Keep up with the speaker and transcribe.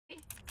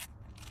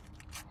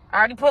I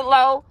already put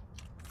low.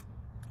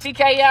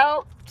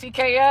 TKO.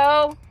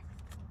 TKO.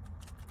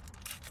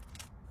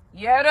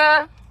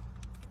 Yoda.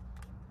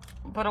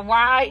 Put a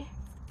Y.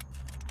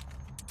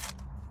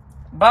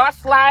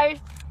 Boss Life.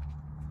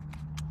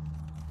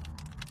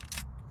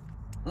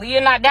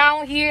 Leah not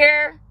down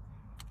here.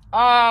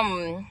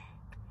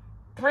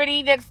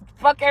 Pretty next.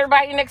 Fuck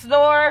everybody next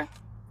door.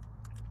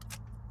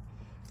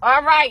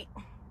 All right.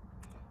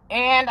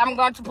 And I'm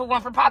going to put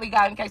one for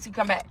Polygon in case he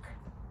come back.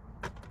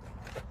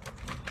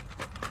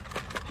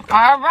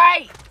 All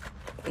right.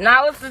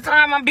 Now it's the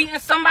time I'm beating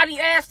somebody's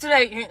ass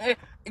today.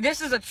 This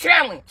is a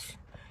challenge.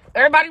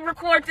 Everybody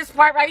record this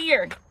part right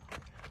here.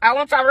 I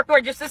want y'all to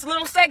record just this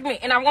little segment.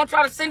 And I want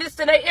y'all to send this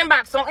to their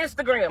inbox on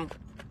Instagram.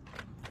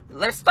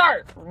 Let's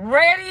start.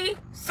 Ready,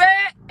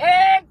 set,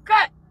 and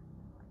cut.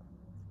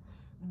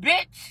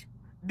 Bitch,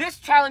 this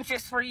challenge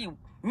is for you.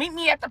 Meet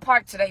me at the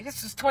park today.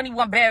 This is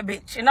 21 Bad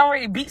Bitch. And I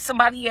already beat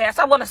somebody's ass.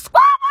 I want to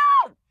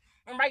squabble.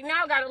 And right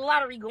now, I got a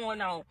lottery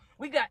going on.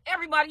 We got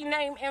everybody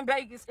named in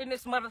Vegas in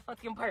this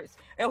motherfucking purse.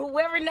 And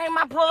whoever name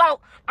I pull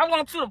out, I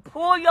want you to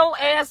pull your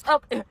ass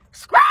up and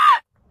scrap.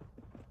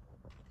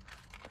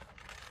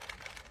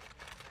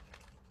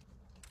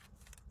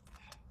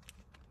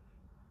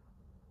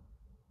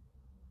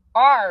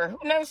 R.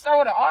 Who name start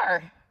with an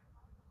R?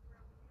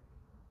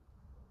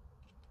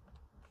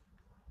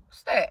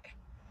 What's that?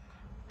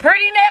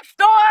 Pretty next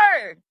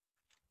door.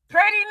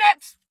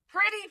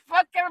 Pretty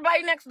fuck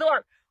everybody next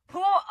door.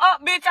 Pull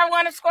up, bitch. I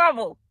want to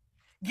squabble.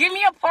 Give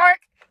me a park.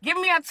 Give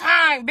me a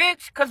time,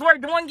 bitch, because we're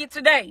doing it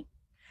today.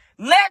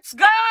 Let's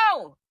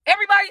go.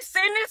 Everybody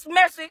send this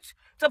message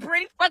to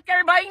pretty fuck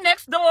everybody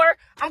next door.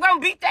 I'm going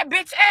to beat that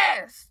bitch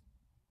ass.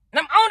 And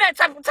I'm on that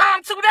type of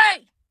time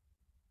today.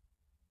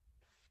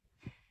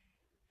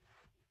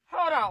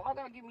 Hold on. I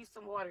got to give me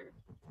some water.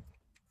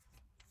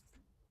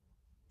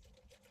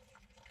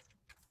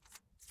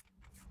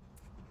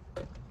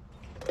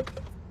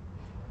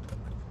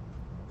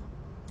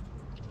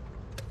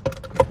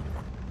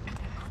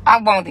 I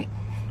want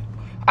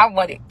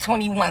it.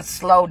 21,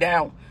 slow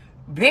down.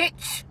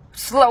 Bitch,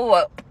 slow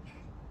up.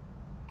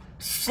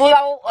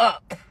 Slow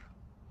up.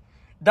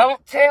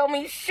 Don't tell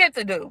me shit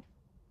to do.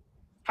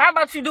 How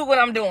about you do what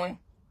I'm doing?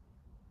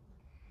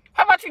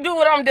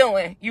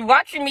 You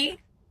watching me?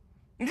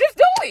 Just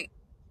do it.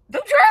 Do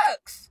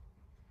drugs.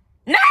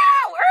 No!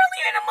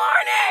 Early in the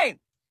morning!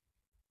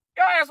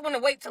 Your ass want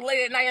to wait till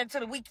late at night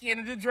until the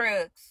weekend to do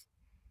drugs.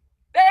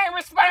 That ain't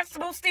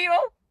responsible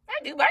still. I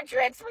do my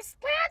drugs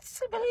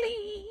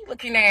responsibly.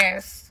 Looking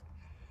ass.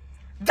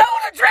 Do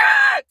the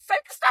drugs! So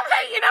you can stop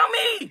hating on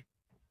me!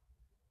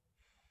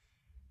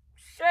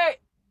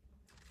 Shit.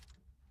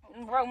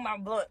 Roll my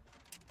butt.